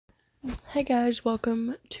Hey guys,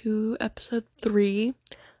 welcome to episode 3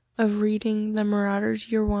 of reading The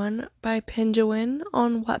Marauders Year 1 by Pinguin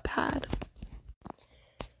on Wattpad.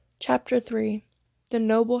 Chapter 3, The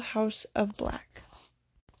Noble House of Black.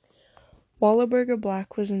 Wallaburger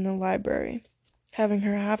Black was in the library, having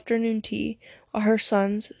her afternoon tea, while her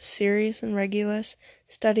sons, Sirius and Regulus,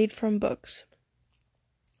 studied from books.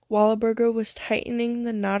 Wallaburger was tightening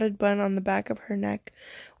the knotted bun on the back of her neck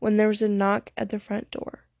when there was a knock at the front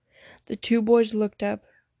door. The two boys looked up.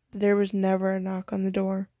 There was never a knock on the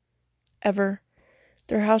door. Ever.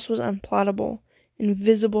 Their house was unplottable,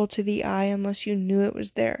 invisible to the eye unless you knew it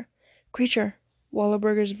was there. "Creature!"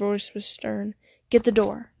 Wallaburger's voice was stern. "Get the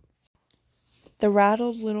door!" The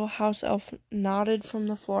rattled little house elf nodded from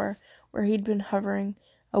the floor where he'd been hovering,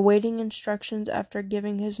 awaiting instructions after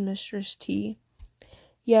giving his mistress tea.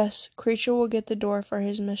 "Yes, Creature will get the door for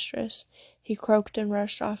his mistress," he croaked and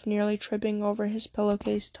rushed off, nearly tripping over his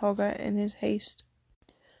pillowcase toga in his haste.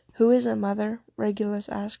 "Who is it, Mother?" Regulus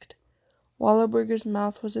asked. Wallaburger's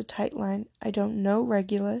mouth was a tight line. "I don't know,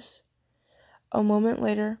 Regulus." A moment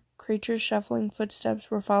later, Creature's shuffling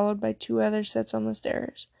footsteps were followed by two other sets on the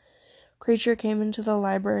stairs. Creature came into the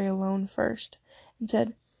library alone first, and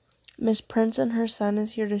said, "Miss Prince and her son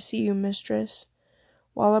is here to see you, mistress."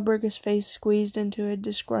 Wallaburger's face squeezed into a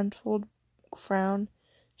disgruntled frown.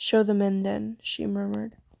 "Show them in, then," she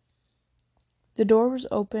murmured. The door was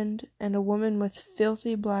opened, and a woman with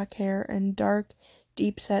filthy black hair and dark,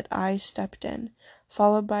 deep-set eyes stepped in,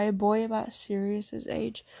 followed by a boy about Sirius's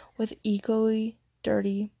age with equally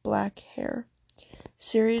dirty black hair.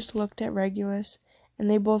 Sirius looked at Regulus, and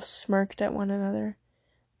they both smirked at one another.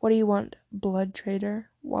 "What do you want, blood traitor?"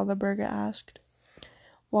 Wallaburger asked.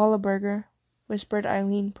 "Wallaburger," whispered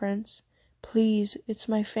Eileen Prince. "Please, it's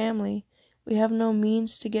my family. We have no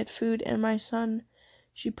means to get food, and my son—"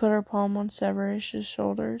 She put her palm on Severus's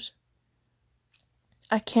shoulders.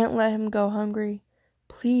 "I can't let him go hungry.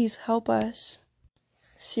 Please help us."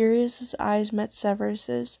 Sirius's eyes met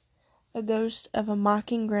Severus's, a ghost of a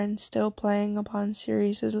mocking grin still playing upon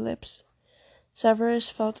Sirius's lips. Severus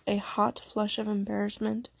felt a hot flush of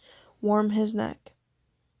embarrassment warm his neck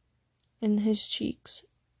and his cheeks,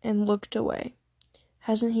 and looked away.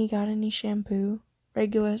 "Hasn't he got any shampoo?"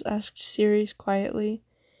 Regulus asked Sirius quietly.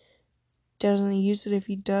 "Doesn't use it if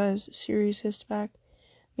he does," Sirius hissed back.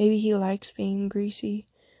 "Maybe he likes being greasy."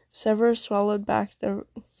 Severus swallowed back the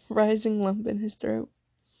rising lump in his throat.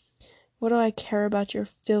 "What do I care about your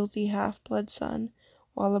filthy half-blood son?"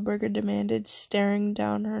 Wallaburger demanded, staring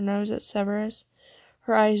down her nose at Severus.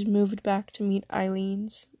 Her eyes moved back to meet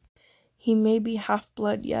Eileen's. "He may be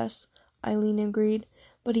half-blood, yes," Eileen agreed,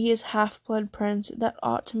 "but he is half-blood, Prince. That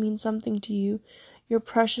ought to mean something to you. Your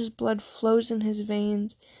precious blood flows in his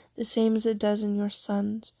veins, the same as it does in your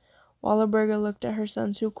son's." Wallaburger looked at her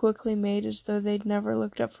sons, who quickly made as though they'd never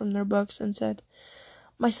looked up from their books, and said,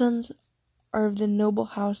 "My sons are of the noble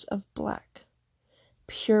house of Black.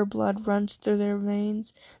 Pure blood runs through their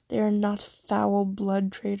veins. They are not foul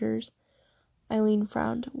blood traitors." Eileen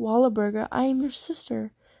frowned. "Wallaburger, I am your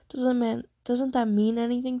sister. Doesn't that mean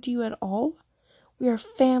anything to you at all? We are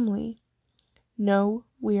family." "No,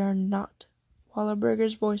 we are not."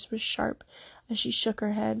 Wallaburger's voice was sharp as she shook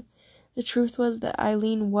her head. The truth was that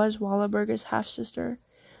Eileen was Wallaburger's half-sister,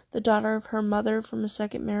 the daughter of her mother from a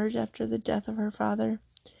second marriage after the death of her father.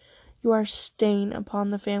 "You are a stain upon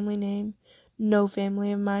the family name. No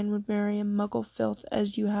family of mine would marry a muggle filth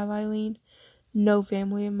as you have, Eileen. No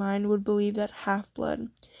family of mine would believe that half-blood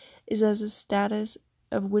is as a status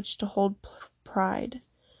of which to hold pride.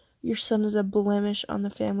 Your son is a blemish on the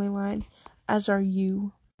family line, as are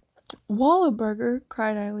you." "Wallaburger!"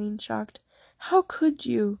 cried Eileen, shocked. "How could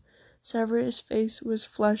you?" Severus' face was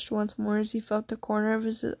flushed once more as he felt the corner of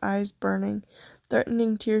his eyes burning,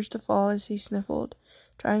 threatening tears to fall as he sniffled,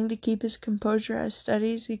 trying to keep his composure as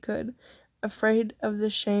steady as he could, afraid of the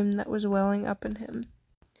shame that was welling up in him.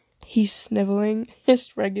 "He's sniveling,"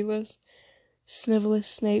 hissed Regulus. "Snivelous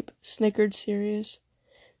Snape," snickered Sirius.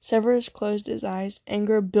 Severus closed his eyes,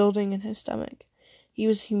 anger building in his stomach. He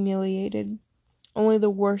was humiliated. Only the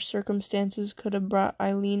worst circumstances could have brought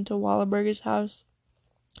Eileen to Wallaburger's house,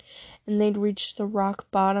 and they'd reached the rock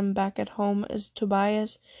bottom back at home as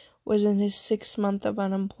Tobias was in his 6th month of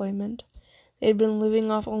unemployment. They'd been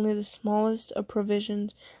living off only the smallest of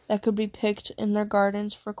provisions that could be picked in their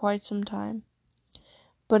gardens for quite some time.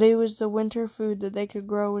 But it was the winter food that they could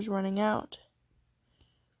grow was running out.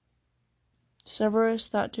 Severus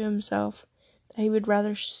thought to himself that he would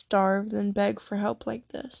rather starve than beg for help like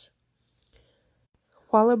this.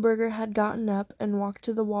 Wallaburger had gotten up and walked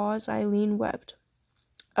to the wall as Eileen wept.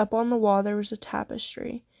 Up on the wall there was a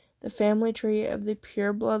tapestry. the family tree of the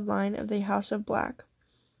pure bloodline of the House of Black,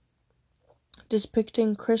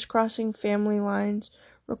 depicting crisscrossing family lines,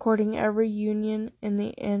 recording every union in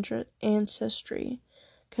the ancestry,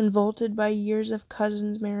 convoluted by years of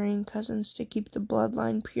cousins marrying cousins to keep the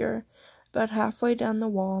bloodline pure. About halfway down the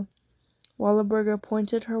wall, Walburga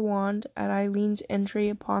pointed her wand at Eileen's entry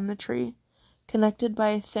upon the tree, connected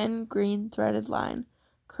by a thin green threaded line,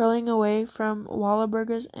 curling away from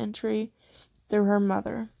Walburga's entry through her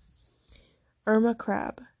mother, Irma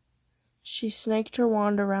Crabbe. She snaked her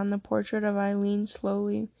wand around the portrait of Eileen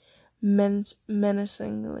slowly,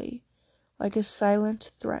 menacingly, like a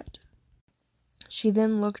silent threat. She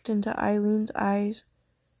then looked into Eileen's eyes,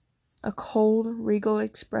 a cold, regal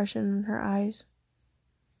expression in her eyes.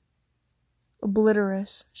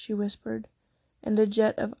 "Obliterous," she whispered, and a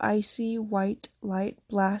jet of icy white light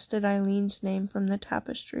blasted Eileen's name from the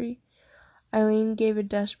tapestry. Eileen gave a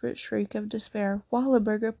desperate shriek of despair.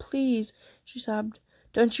 "Walburga, please," she sobbed.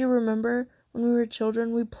 "Don't you remember? When we were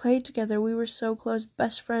children, we played together. We were so close,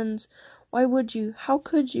 best friends. Why would you? How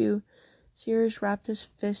could you?" Sirius wrapped his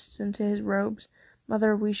fists into his robes.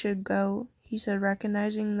 "Mother, we should go," he said,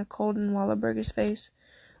 recognizing the cold in Walburga's face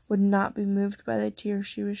would not be moved by the tears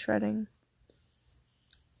she was shedding.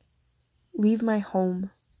 "Leave my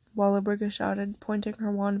home," Walburga shouted, pointing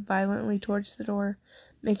her wand violently towards the door,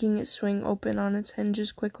 making it swing open on its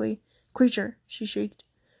hinges quickly. "Creature!" she shrieked.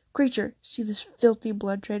 "Creature! See this filthy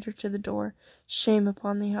blood traitor to the door. Shame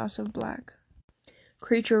upon the House of Black."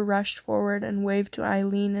 Creature rushed forward and waved to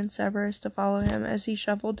Eileen and Severus to follow him as he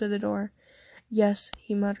shuffled to the door. "Yes,"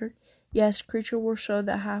 he muttered. "Yes, Creature will show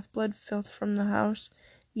the half-blood filth from the house.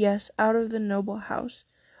 Yes, out of the noble house."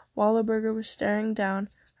 Walburga was staring down,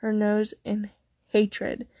 her nose in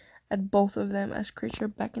hatred, at both of them as Creature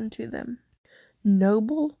beckoned to them.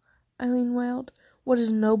 "Noble?" Eileen wailed. "What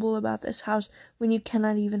is noble about this house when you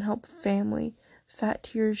cannot even help family?" Fat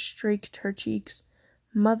tears streaked her cheeks.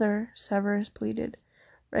 "Mother," Severus pleaded.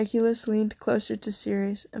 Regulus leaned closer to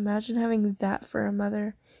Sirius. "Imagine having that for a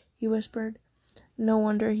mother," he whispered. "No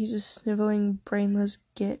wonder he's a sniveling, brainless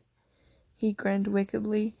git." He grinned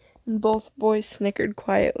wickedly, and both boys snickered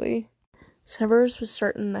quietly. Severus was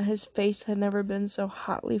certain that his face had never been so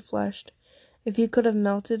hotly flushed. If he could have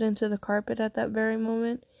melted into the carpet at that very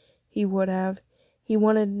moment, he would have. He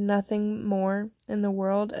wanted nothing more in the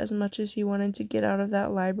world as much as he wanted to get out of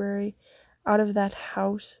that library, out of that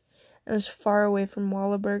house, and as far away from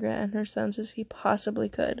Walburga and her sons as he possibly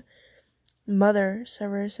could. "Mother,"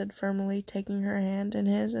 Severus said firmly, taking her hand in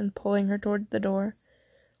his and pulling her toward the door.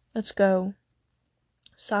 "Let's go."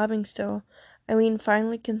 Sobbing still, Eileen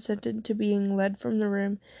finally consented to being led from the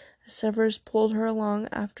room as Severus pulled her along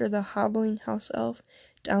after the hobbling house elf,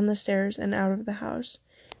 down the stairs and out of the house.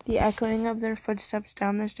 The echoing of their footsteps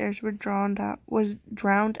down the stairs was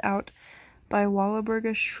drowned out by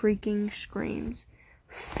Walburga's shrieking screams.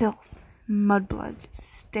 Filth, mudbloods,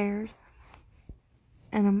 stairs,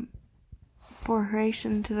 and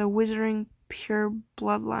abhorration to the wizarding pure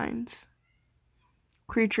bloodlines.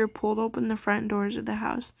 Creature pulled open the front doors of the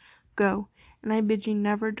house. "Go, and I bid you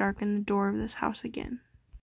never darken the door of this house again."